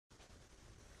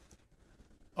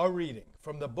A reading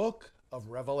from the book of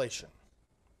Revelation.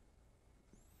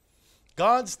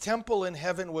 God's temple in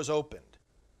heaven was opened,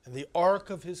 and the ark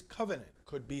of his covenant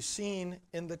could be seen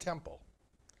in the temple.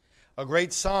 A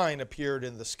great sign appeared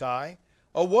in the sky,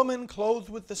 a woman clothed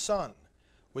with the sun,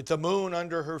 with the moon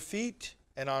under her feet,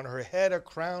 and on her head a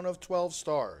crown of 12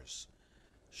 stars.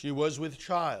 She was with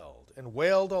child, and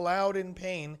wailed aloud in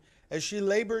pain as she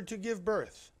labored to give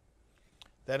birth.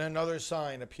 Then another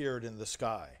sign appeared in the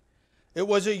sky. It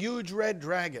was a huge red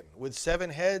dragon with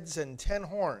 7 heads and 10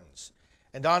 horns,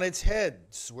 and on its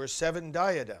heads were 7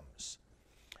 diadems.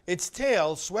 Its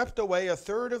tail swept away a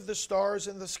third of the stars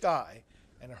in the sky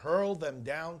and hurled them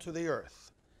down to the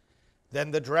earth.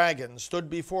 Then the dragon stood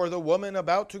before the woman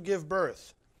about to give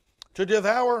birth, to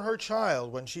devour her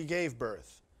child when she gave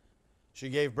birth. She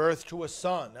gave birth to a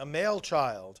son, a male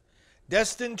child,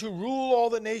 destined to rule all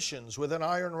the nations with an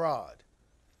iron rod.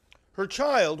 Her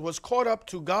child was caught up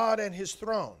to God and his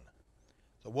throne.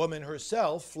 The woman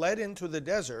herself fled into the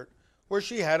desert, where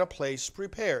she had a place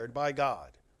prepared by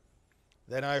God.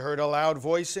 Then I heard a loud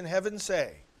voice in heaven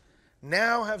say,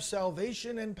 "Now have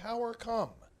salvation and power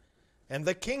come, and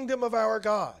the kingdom of our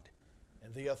God,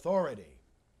 and the authority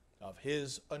of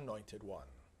his anointed one."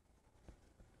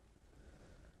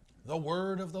 The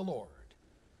word of the Lord.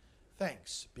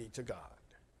 Thanks be to God.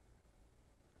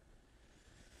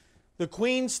 The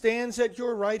queen stands at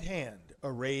your right hand,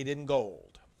 arrayed in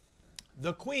gold.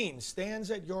 The queen stands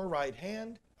at your right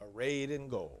hand, arrayed in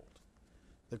gold.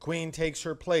 The queen takes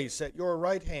her place at your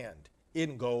right hand,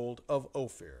 in gold of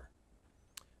Ophir.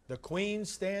 The queen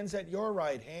stands at your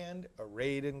right hand,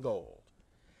 arrayed in gold.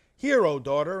 Hear, O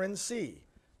daughter, and see.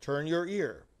 Turn your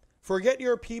ear. Forget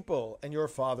your people and your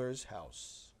father's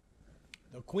house.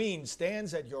 The queen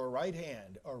stands at your right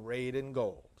hand, arrayed in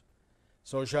gold.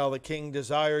 So shall the king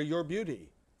desire your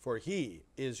beauty, for he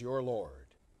is your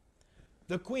Lord.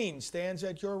 The queen stands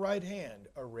at your right hand,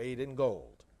 arrayed in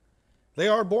gold. They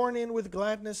are borne in with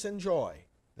gladness and joy.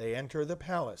 They enter the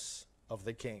palace of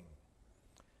the king.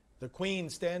 The queen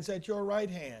stands at your right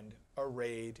hand,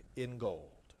 arrayed in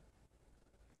gold.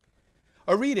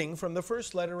 A reading from the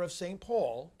first letter of St.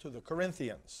 Paul to the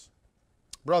Corinthians.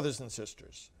 Brothers and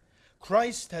sisters,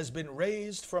 Christ has been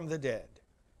raised from the dead,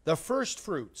 the first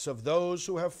fruits of those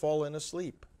who have fallen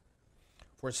asleep.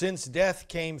 For since death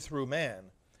came through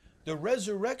man, the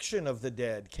resurrection of the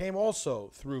dead came also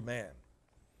through man.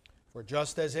 For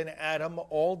just as in Adam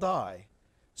all die,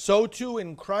 so too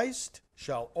in Christ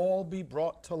shall all be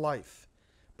brought to life,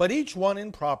 but each one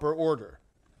in proper order.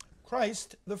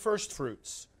 Christ the first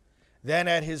fruits, then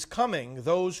at his coming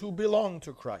those who belong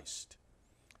to Christ.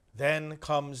 Then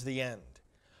comes the end,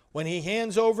 when he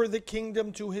hands over the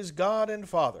kingdom to his God and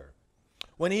Father,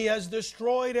 when he has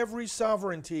destroyed every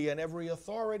sovereignty and every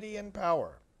authority and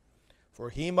power.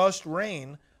 For he must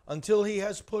reign until he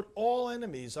has put all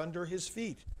enemies under his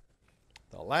feet.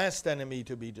 The last enemy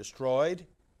to be destroyed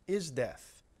is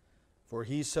death, for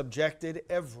he subjected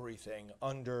everything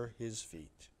under his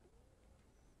feet.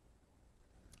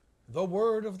 The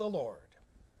word of the Lord.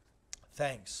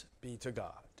 Thanks be to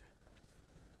God.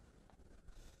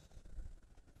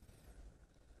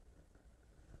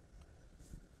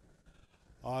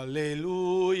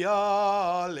 Alleluia,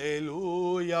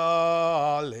 alleluia,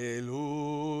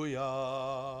 alleluia.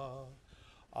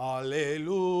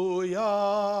 Alleluia,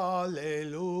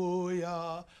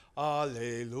 alleluia,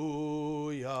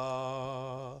 alleluia.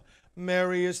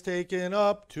 Mary is taken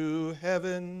up to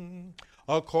heaven.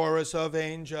 A chorus of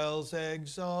angels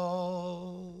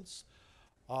exalts.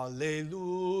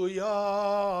 Alleluia,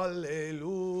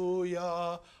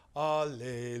 alleluia,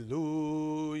 alleluia.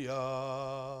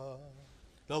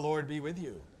 The Lord be with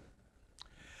you.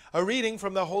 A reading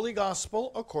from the Holy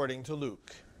Gospel according to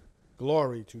Luke.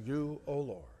 Glory to you, O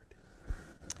Lord.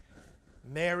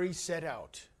 Mary set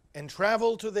out and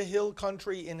traveled to the hill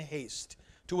country in haste,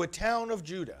 to a town of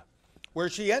Judah, where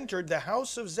she entered the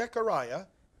house of Zechariah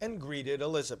and greeted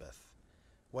Elizabeth.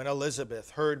 When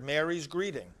Elizabeth heard Mary's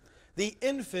greeting, the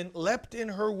infant leapt in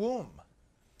her womb.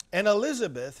 And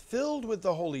Elizabeth, filled with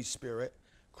the Holy Spirit,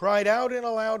 cried out in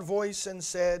a loud voice and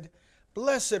said,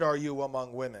 "Blessed are you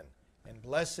among women, and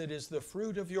blessed is the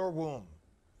fruit of your womb.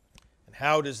 And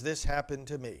how does this happen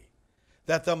to me,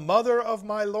 that the mother of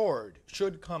my Lord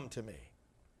should come to me?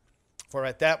 For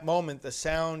at that moment the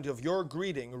sound of your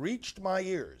greeting reached my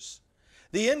ears.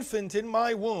 The infant in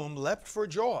my womb leapt for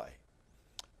joy.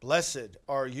 Blessed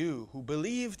are you who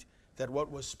believed that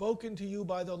what was spoken to you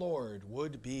by the Lord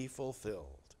would be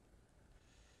fulfilled."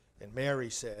 And Mary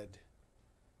said,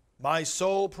 "My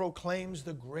soul proclaims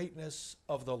the greatness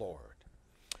of the Lord.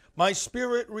 My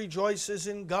spirit rejoices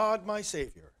in God my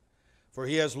Savior, for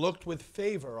he has looked with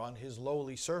favor on his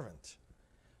lowly servant.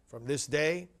 From this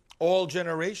day, all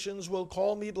generations will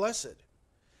call me blessed.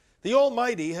 The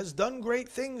Almighty has done great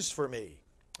things for me,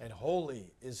 and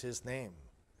holy is his name.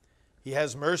 He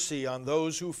has mercy on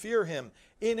those who fear him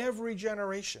in every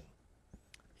generation.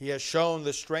 He has shown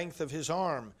the strength of his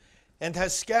arm, and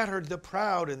has scattered the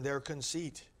proud in their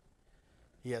conceit.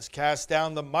 He has cast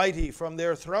down the mighty from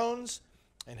their thrones,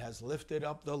 and has lifted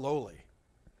up the lowly.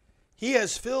 He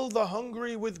has filled the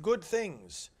hungry with good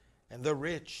things, and the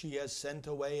rich he has sent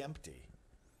away empty.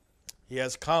 He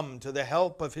has come to the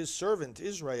help of his servant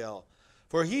Israel,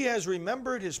 for he has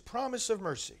remembered his promise of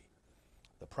mercy,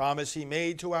 the promise he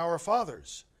made to our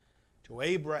fathers, to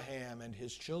Abraham and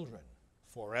his children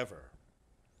forever.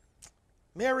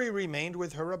 Mary remained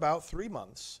with her about 3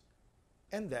 months,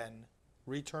 and then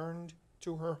returned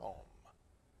to her home.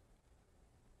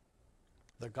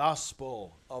 The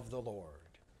Gospel of the Lord.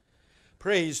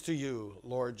 Praise to you,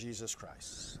 Lord Jesus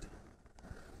Christ.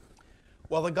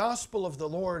 Well, the gospel of the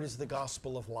Lord is the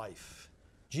gospel of life.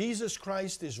 Jesus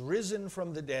Christ is risen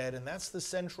from the dead, and that's the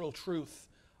central truth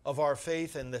of our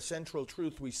faith and the central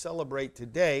truth we celebrate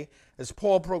today, as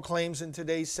Paul proclaims in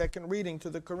today's second reading to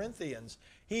the Corinthians.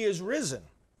 He is risen.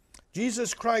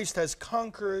 Jesus Christ has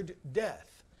conquered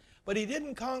death, but he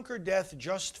didn't conquer death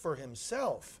just for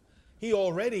himself. He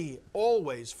already,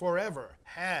 always, forever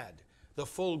had the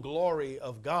full glory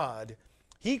of God.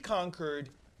 He conquered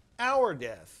our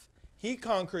death. He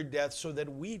conquered death so that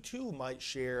we too might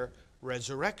share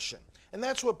resurrection. And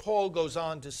that's what Paul goes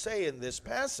on to say in this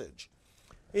passage.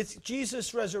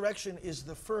 Jesus' resurrection is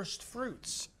the first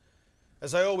fruits.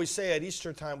 As I always say at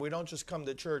Easter time, we don't just come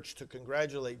to church to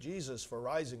congratulate Jesus for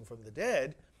rising from the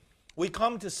dead. We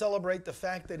come to celebrate the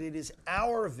fact that it is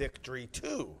our victory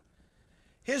too.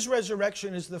 His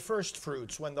resurrection is the first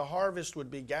fruits. When the harvest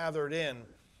would be gathered in,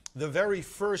 the very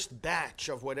first batch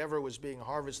of whatever was being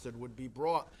harvested would be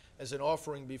brought as an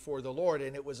offering before the Lord,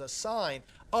 and it was a sign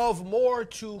of more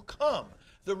to come.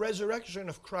 The resurrection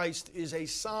of Christ is a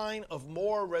sign of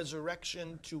more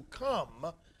resurrection to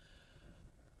come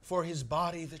for his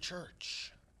body, the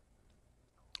church.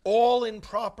 All in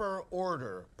proper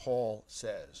order, Paul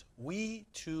says. We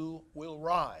too will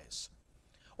rise.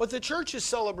 What the church is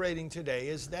celebrating today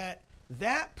is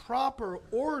that proper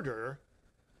order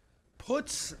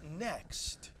puts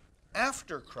next,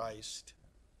 after Christ,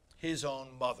 his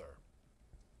own mother.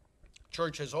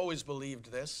 Church has always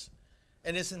believed this,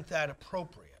 and isn't that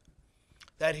appropriate?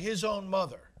 That his own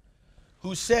mother,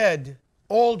 who said,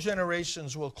 all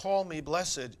generations will call me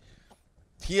blessed,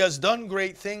 he has done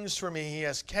great things for me. He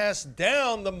has cast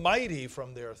down the mighty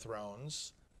from their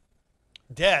thrones.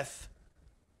 Death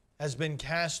has been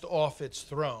cast off its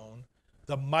throne,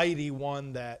 the mighty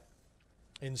one that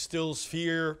instills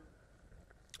fear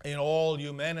in all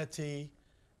humanity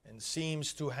and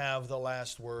seems to have the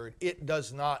last word. It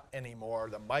does not anymore.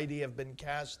 The mighty have been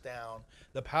cast down.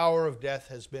 The power of death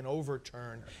has been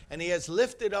overturned. And he has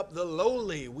lifted up the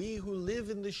lowly, we who live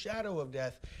in the shadow of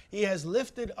death. He has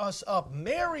lifted us up.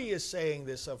 Mary is saying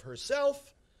this of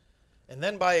herself. And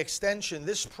then by extension,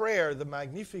 this prayer, the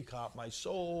Magnificat, my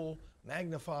soul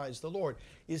magnifies the Lord,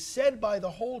 is said by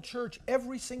the whole church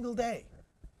every single day.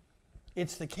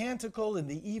 It's the canticle in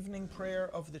the evening prayer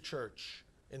of the church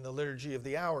in the Liturgy of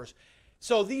the Hours.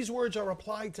 So these words are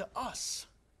applied to us.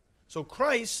 So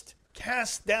Christ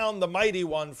cast down the mighty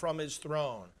one from his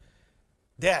throne.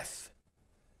 Death,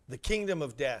 the kingdom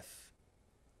of death,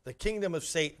 the kingdom of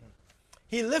Satan.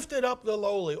 He lifted up the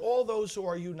lowly, all those who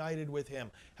are united with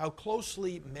him. How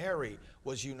closely Mary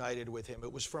was united with him.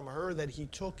 It was from her that he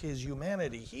took his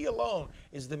humanity. He alone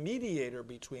is the mediator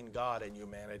between God and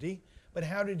humanity. But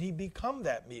how did he become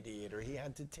that mediator? He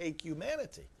had to take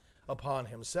humanity upon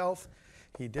himself.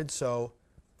 He did so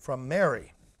from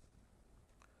Mary.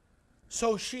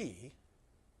 So she,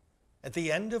 at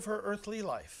the end of her earthly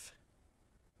life,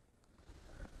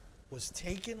 was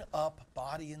taken up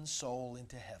body and soul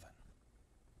into heaven.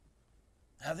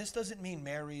 Now, this doesn't mean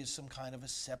Mary is some kind of a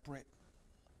separate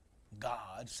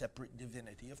God, separate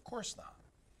divinity. Of course not.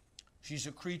 She's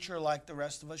a creature like the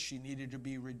rest of us. She needed to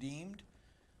be redeemed,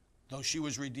 though she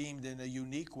was redeemed in a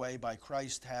unique way by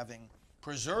Christ having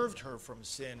preserved her from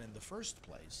sin in the first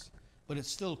place. But it's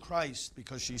still Christ,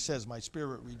 because she says, my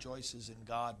spirit rejoices in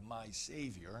God, my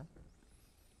Savior.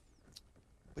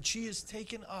 But she is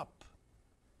taken up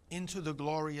into the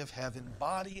glory of heaven,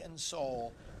 body and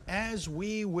soul, as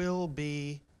we will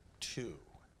be too.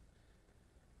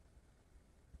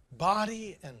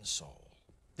 Body and soul.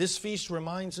 This feast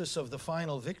reminds us of the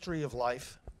final victory of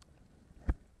life.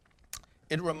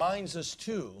 It reminds us,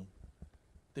 too,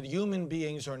 that human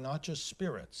beings are not just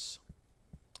spirits.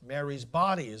 Mary's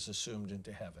body is assumed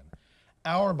into heaven.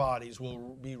 Our bodies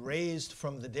will be raised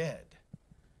from the dead.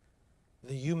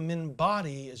 The human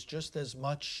body is just as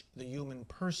much the human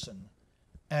person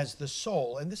as the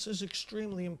soul. And this is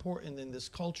extremely important in this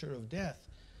culture of death,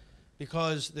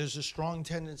 because there's a strong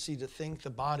tendency to think the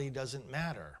body doesn't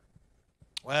matter.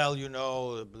 Well, you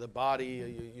know, the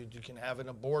body, you can have an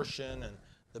abortion and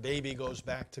the baby goes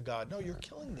back to God. No, you're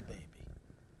killing the baby.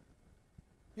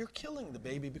 You're killing the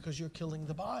baby because you're killing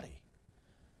the body.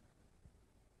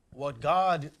 What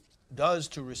God does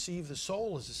to receive the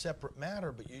soul is a separate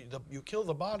matter, but you kill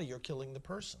the body, you're killing the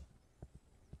person.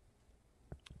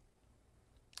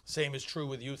 Same is true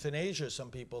with euthanasia. Some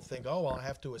people think, oh, well, I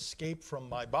have to escape from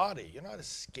my body. You're not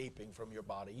escaping from your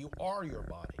body. You are your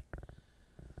body.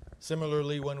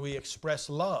 Similarly, when we express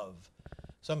love,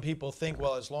 some people think,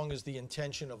 well, as long as the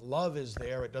intention of love is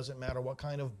there, it doesn't matter what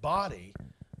kind of body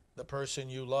the person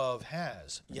you love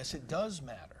has. Yes, it does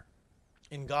matter.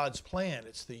 In God's plan,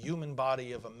 it's the human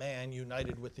body of a man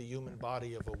united with the human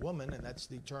body of a woman, and that's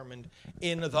determined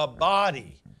in the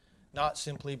body, not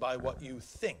simply by what you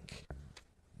think.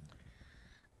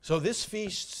 So this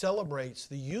feast celebrates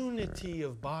the unity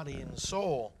of body and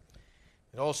soul.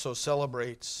 It also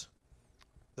celebrates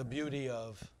the beauty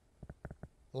of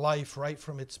life right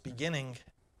from its beginning.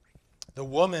 The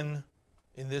woman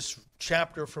in this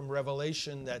chapter from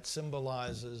Revelation that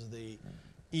symbolizes the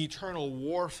eternal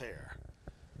warfare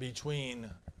between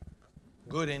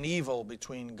good and evil,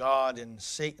 between God and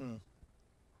Satan.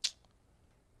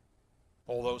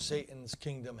 Although Satan's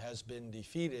kingdom has been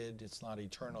defeated, it's not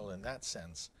eternal in that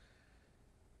sense.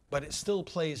 But it still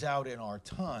plays out in our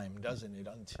time, doesn't it,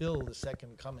 until the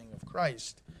second coming of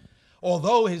Christ.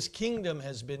 Although his kingdom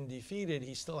has been defeated,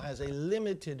 he still has a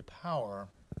limited power,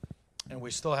 and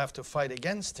we still have to fight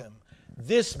against him.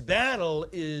 This battle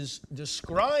is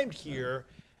described here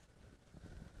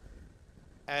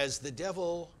as the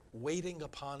devil waiting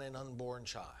upon an unborn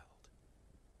child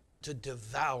to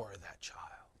devour that child.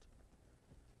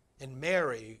 And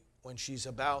Mary, when she's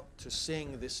about to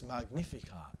sing this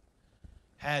Magnificat,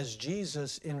 has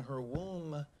Jesus in her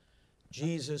womb,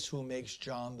 Jesus who makes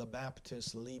John the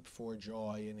Baptist leap for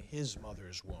joy in his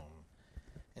mother's womb.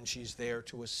 And she's there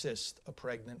to assist a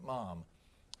pregnant mom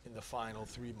in the final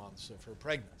 3 months of her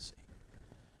pregnancy.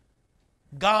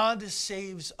 God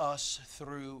saves us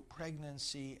through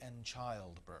pregnancy and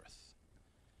childbirth.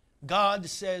 God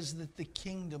says that the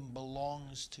kingdom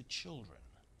belongs to children.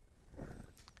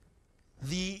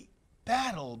 The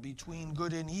battle between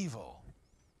good and evil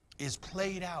is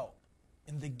played out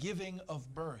in the giving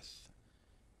of birth,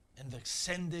 and the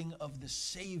sending of the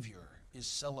Savior is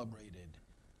celebrated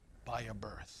by a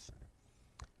birth.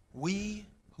 We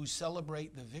who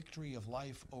celebrate the victory of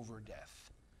life over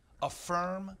death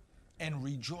affirm and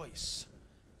rejoice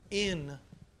in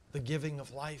the giving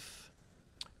of life,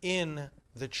 in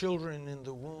the children in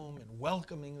the womb and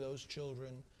welcoming those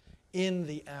children, in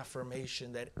the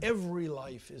affirmation that every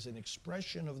life is an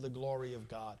expression of the glory of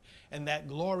God, and that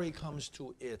glory comes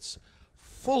to its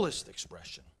fullest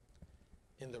expression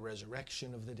in the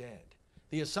resurrection of the dead.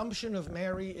 The Assumption of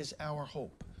Mary is our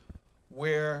hope.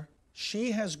 Where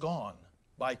she has gone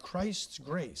by Christ's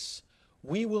grace,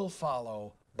 we will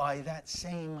follow by that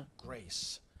same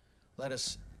grace. Let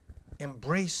us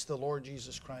embrace the Lord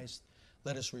Jesus Christ.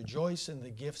 Let us rejoice in the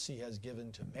gifts he has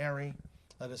given to Mary.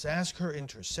 Let us ask her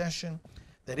intercession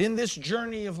that in this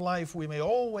journey of life we may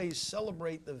always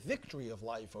celebrate the victory of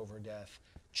life over death,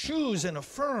 choose and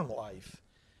affirm life,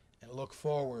 and look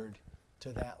forward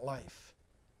to that life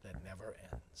that never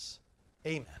ends.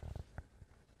 Amen.